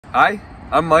Hi,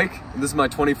 I'm Mike, and this is my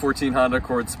 2014 Honda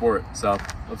Accord Sport, so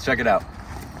let's check it out.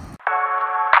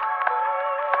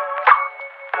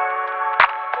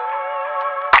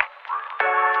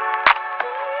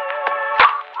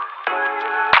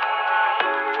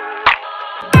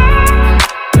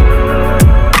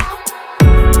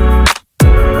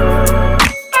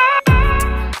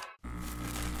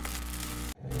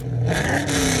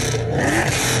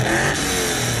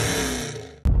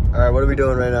 Alright, what are we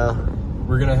doing right now?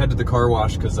 We're gonna head to the car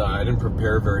wash because I didn't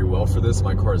prepare very well for this.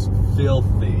 My car is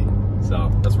filthy, so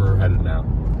that's where we're headed now.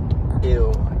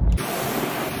 Ew.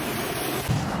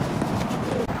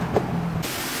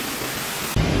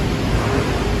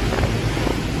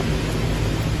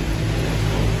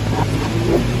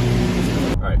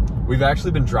 Alright, we've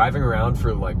actually been driving around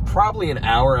for like probably an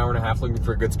hour, hour and a half looking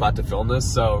for a good spot to film this,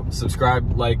 so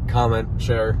subscribe, like, comment,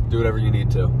 share, do whatever you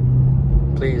need to.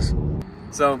 Please.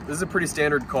 So this is a pretty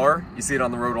standard car. You see it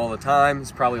on the road all the time.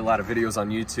 There's probably a lot of videos on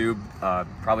YouTube.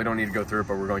 Probably don't need to go through it,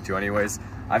 but we're going to anyways.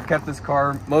 I've kept this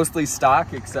car mostly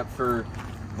stock except for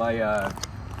my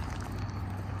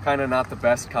kind of not the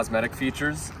best cosmetic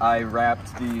features. I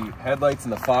wrapped the headlights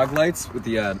and the fog lights with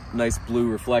the nice blue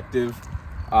reflective.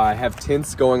 I have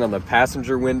tints going on the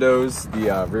passenger windows,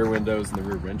 the rear windows, and the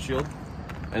rear windshield.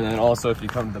 And then also if you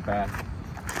come to the back,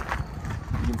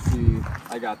 you can see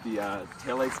I got the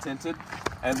taillights tinted,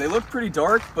 and they look pretty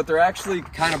dark, but they're actually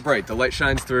kind of bright. The light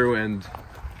shines through, and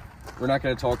we're not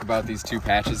going to talk about these two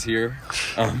patches here.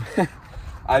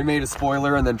 I made a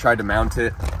spoiler and then tried to mount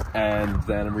it, and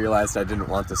then realized I didn't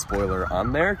want the spoiler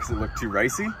on there because it looked too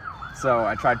ricey. So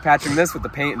I tried patching this with the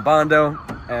paint and Bondo,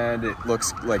 and it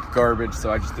looks like garbage, so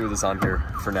I just threw this on here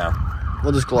for now.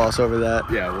 We'll just gloss over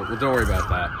that. Yeah, well, don't worry about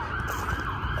that.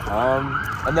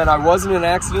 And then I was in an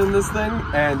accident in this thing,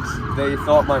 and they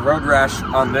thought my road rash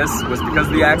on this was because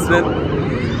of the accident.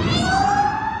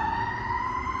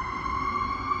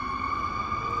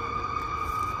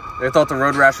 They thought the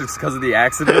road rash was because of the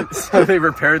accident, so they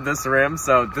repaired this rim.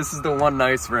 So this is the one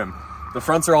nice rim. The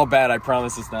fronts are all bad, I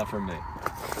promise it's not from me.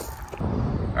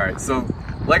 All right, so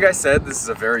like I said, this is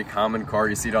a very common car.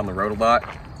 You see it on the road a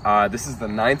lot. This is the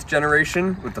 9th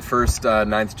generation, with the first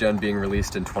 9th gen being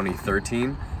released in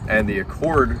 2013. And the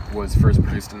Accord was first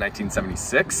produced in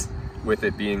 1976, with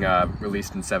it being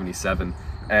released in 77.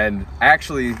 And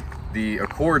actually, the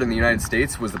Accord in the United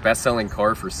States was the best-selling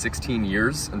car for 16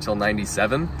 years until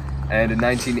 97. And in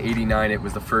 1989, it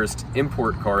was the first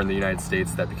import car in the United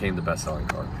States that became the best-selling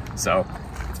car. So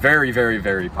it's very, very,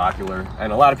 very popular.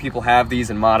 And a lot of people have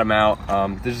these and mod them out.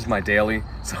 This is my daily,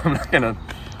 so I'm not gonna...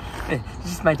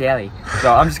 This is my daily.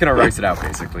 So I'm just gonna race it out,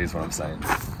 basically, is what I'm saying.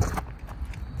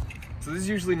 So this is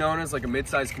usually known as like a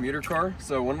mid-size commuter car.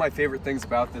 So one of my favorite things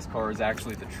about this car is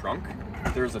actually the trunk.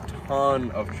 There's a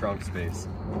ton of trunk space.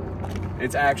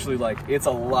 It's actually like, it's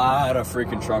a lot of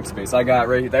freaking trunk space. I got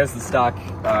right, there's the stock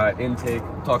intake.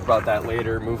 We'll talk about that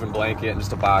later. Moving blanket and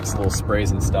just a box, little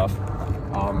sprays and stuff.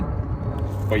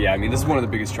 But yeah, I mean, this is one of the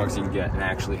biggest trunks you can get and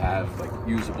actually have like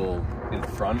usable in the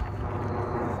front.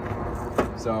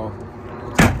 So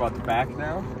we'll talk about the back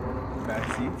now, back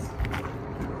seats.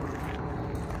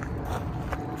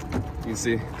 You can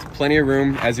see there's plenty of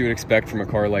room, as you would expect from a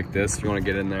car like this if you want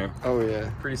to get in there. Oh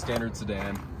yeah. Pretty standard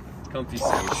sedan, comfy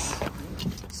seats.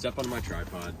 Step on my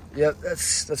tripod. Yep,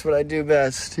 that's what I do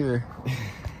best here.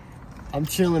 I'm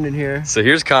chilling in here. So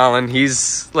here's Colin.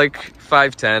 He's like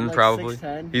 5'10", like probably.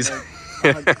 6'10", He's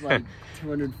like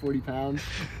 240 pounds.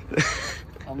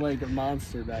 I'm like a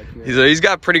monster back here. He's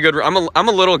got pretty good. I'm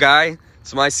a little guy,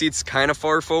 so my seat's kind of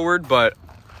far forward, but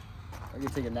I can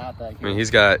take a nap back here. I mean,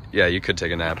 he's got, yeah, you could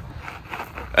take a nap.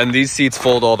 And these seats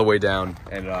fold all the way down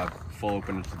and full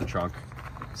open into the trunk.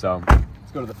 So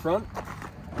let's go to the front.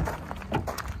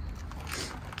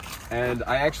 And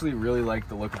I actually really like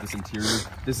the look of this interior.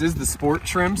 This is the sport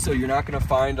trim, so you're not gonna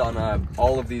find on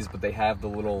all of these, but they have the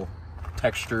little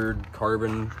textured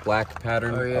carbon black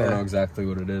pattern. Oh, yeah. I don't know exactly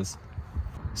what it is.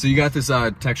 So you got this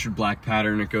textured black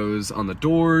pattern. It goes on the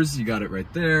doors. You got it right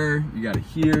there. You got it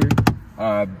here.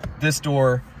 This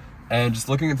door, and just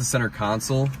looking at the center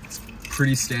console, it's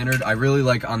pretty standard. I really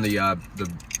like on the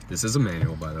this is a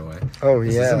manual, by the way. Oh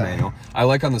yeah. This is a manual. I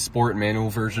like on the sport manual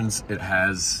versions, it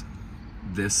has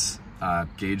this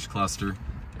gauge cluster.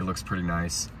 It looks pretty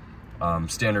nice.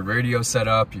 Standard radio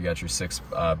setup. You got your 6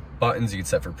 buttons you can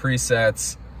set for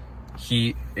presets,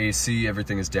 heat, AC,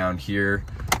 everything is down here.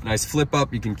 Nice flip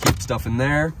up, you can keep stuff in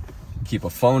there. Keep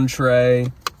a phone tray.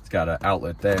 It's got an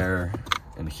outlet there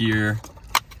and here.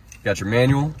 You got your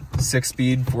manual,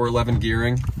 6-speed, 411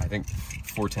 gearing. I think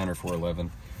 410 or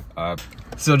 411.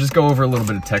 So just go over a little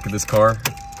bit of tech of this car.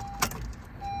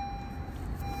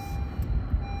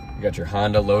 You got your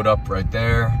Honda load up right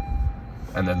there.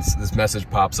 And then this message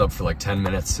pops up for like 10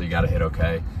 minutes, so you gotta hit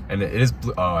OK. And it is,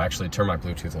 oh, actually, turn my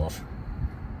Bluetooth off.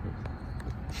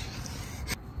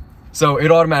 So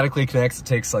it automatically connects. It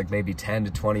takes like maybe 10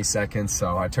 to 20 seconds.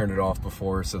 So I turned it off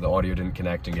before so the audio didn't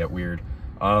connect and get weird.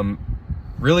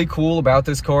 Really cool about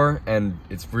this car, and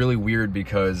it's really weird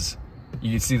because you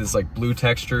can see this like blue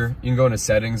texture. You can go into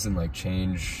settings and like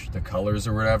change the colors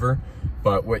or whatever.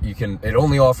 But what you can, it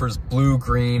only offers blue,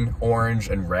 green, orange,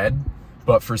 and red.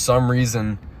 But for some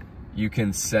reason, you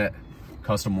can set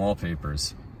custom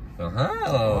wallpapers. Oh,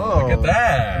 look at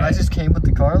that. And that just came with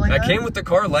the car like that? That came with the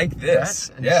car like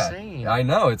this. That's insane. Yeah, I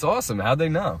know. It's awesome. How'd they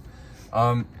know?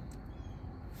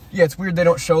 Yeah, it's weird they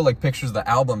don't show like pictures of the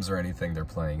albums or anything they're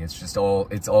playing. It's just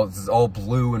it's all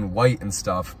blue and white and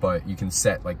stuff, but you can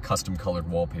set like custom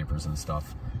colored wallpapers and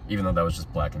stuff, even though that was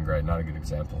just black and gray. Not a good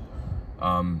example.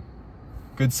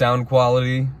 Good sound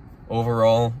quality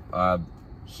overall.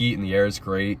 Heat in the air is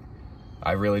great.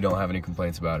 I really don't have any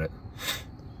complaints about it.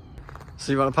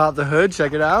 So you want to pop the hood,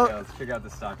 check it out? Yeah, let's check out the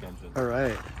stock engine. All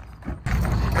right.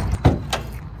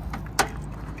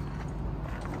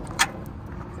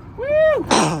 Woo!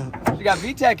 You got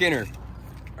VTEC in her.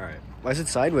 All right. Why is it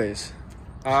sideways?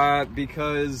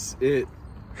 Because it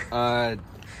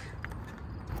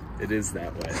is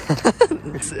that way.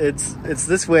 it's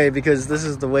this way because this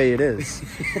is the way it is.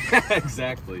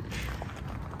 Exactly.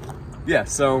 Yeah,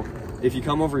 so if you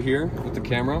come over here with the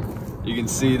camera, you can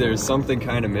see there's something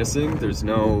kind of missing. There's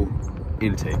no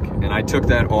intake. And I took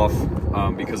that off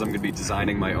because I'm going to be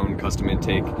designing my own custom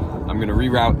intake. I'm going to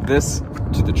reroute this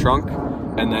to the trunk,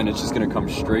 and then it's just going to come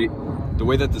straight. The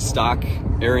way that the stock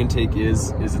air intake is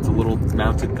it's a little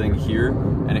mounted thing here,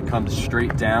 and it comes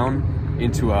straight down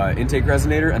into an intake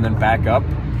resonator and then back up.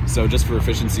 So just for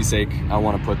efficiency's sake, I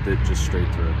want to put it just straight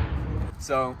through.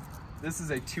 So this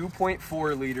is a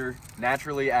 2.4 liter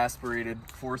naturally aspirated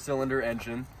 4-cylinder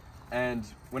engine. And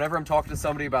whenever I'm talking to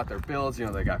somebody about their builds, you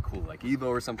know, they got cool like Evo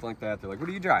or something like that. They're like, what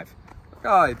do you drive? Like,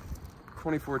 oh,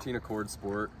 2014 Accord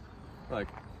Sport. Like,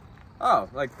 oh,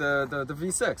 like the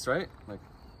V6, right? Like,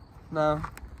 no.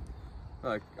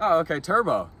 Like, oh, okay,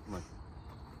 turbo. I'm like,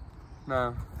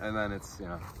 no. And then it's, you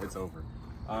know, it's over.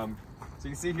 So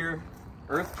you can see here,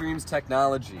 Earth Dreams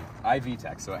Technology,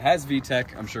 iVTEC. So it has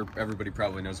VTEC. I'm sure everybody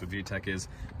probably knows what VTEC is,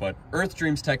 but Earth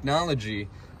Dreams Technology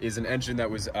is an engine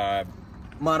that was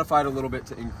modified a little bit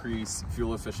to increase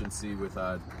fuel efficiency with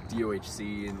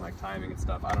DOHC and like timing and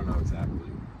stuff. I don't know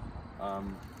exactly.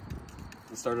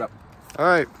 Let's start it up. All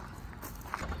right.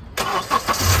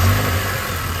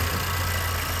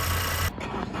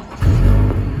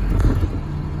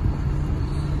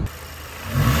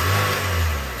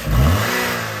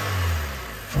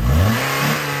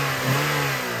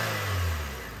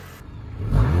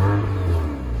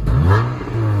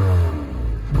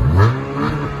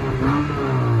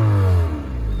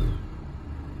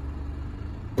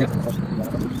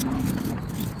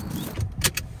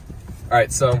 All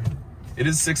right, so it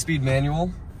is 6-speed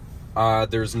manual.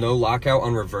 There's no lockout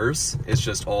on reverse. It's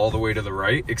just all the way to the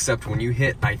right, except when you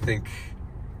hit, I think,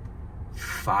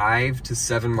 5 to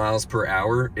 7 miles per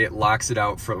hour, it locks it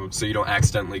out so you don't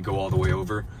accidentally go all the way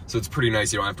over. So it's pretty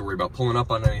nice. You don't have to worry about pulling up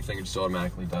on anything. It just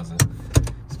automatically does it.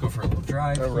 Let's go for a little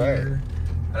drive here.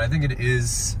 And I think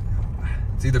it's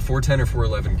either 410 or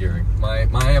 411 gearing.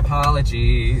 My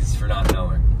apologies for not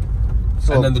knowing.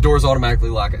 So, and then the doors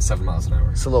automatically lock at 7 miles an hour.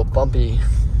 It's a little bumpy.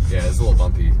 Yeah, it's a little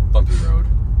bumpy road.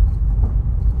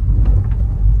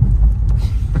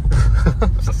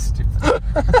 So stupid.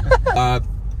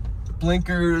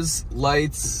 Blinkers,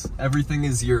 lights, everything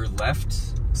is your left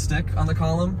stick on the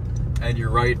column, and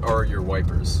your right are your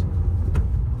wipers.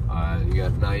 You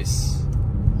got nice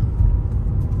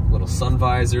little sun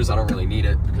visors. I don't really need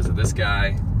it because of this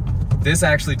guy. This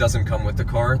actually doesn't come with the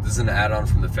car. This is an add-on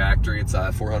from the factory. It's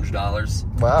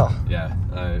 $400. Wow. Yeah,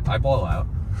 I ball out.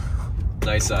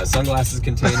 Nice sunglasses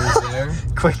containers there.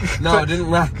 No,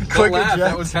 didn't laugh. Don't laugh.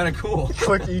 That was kind of cool.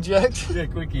 Quick eject. Yeah,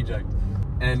 quick eject.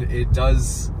 And it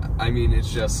does. I mean,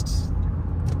 it's just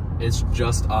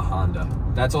a Honda.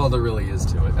 That's all there really is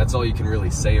to it. That's all you can really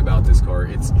say about this car.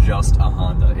 It's just a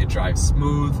Honda. It drives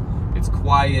smooth. It's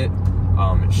quiet.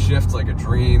 It shifts like a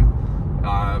dream.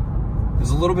 There's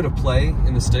a little bit of play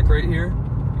in the stick right here.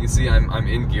 You can see I'm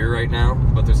in gear right now,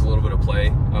 but there's a little bit of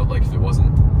play. I would like if it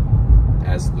wasn't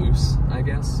as loose, I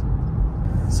guess.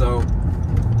 So,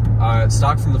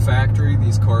 stock from the factory,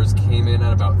 these cars came in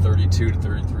at about 3,200 to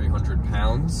 3,300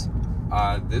 pounds.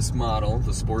 This model,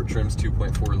 the Sport Trims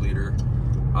 2.4 liter,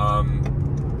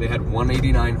 they had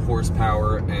 189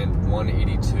 horsepower and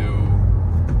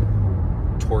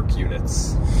 182 torque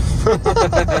units.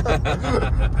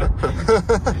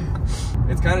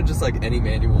 It's kind of just like any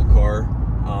manual car.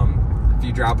 If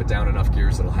you drop it down enough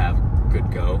gears, it'll have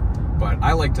good go. But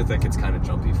I like to think it's kind of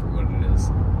jumpy for what it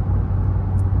is.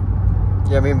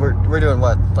 Yeah, I mean, we're doing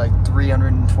what, like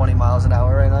 320 miles an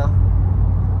hour right now?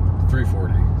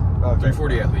 340. Okay.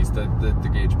 340 at least. The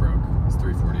gauge broke. It's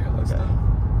 340 at least. Okay.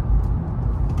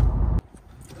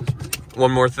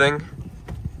 One more thing.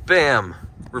 Bam!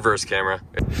 Reverse camera.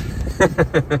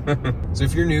 So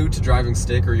if you're new to driving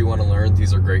stick or you want to learn,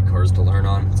 these are great cars to learn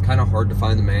on. It's kind of hard to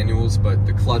find the manuals, but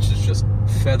the clutch is just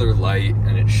feather light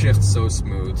and it shifts so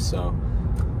smooth, so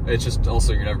it's just,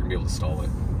 also you're never gonna be able to stall it.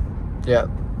 Yeah.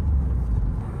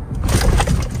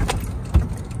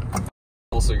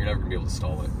 Also, you're never gonna be able to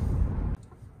stall it.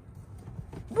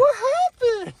 What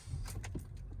happened?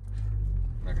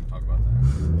 I'm not gonna talk about that.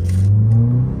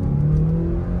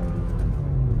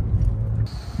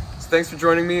 So thanks for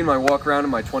joining me in my walk around in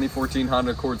my 2014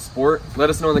 Honda Accord Sport. Let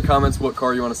us know in the comments what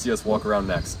car you want to see us walk around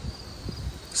next.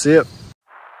 See ya.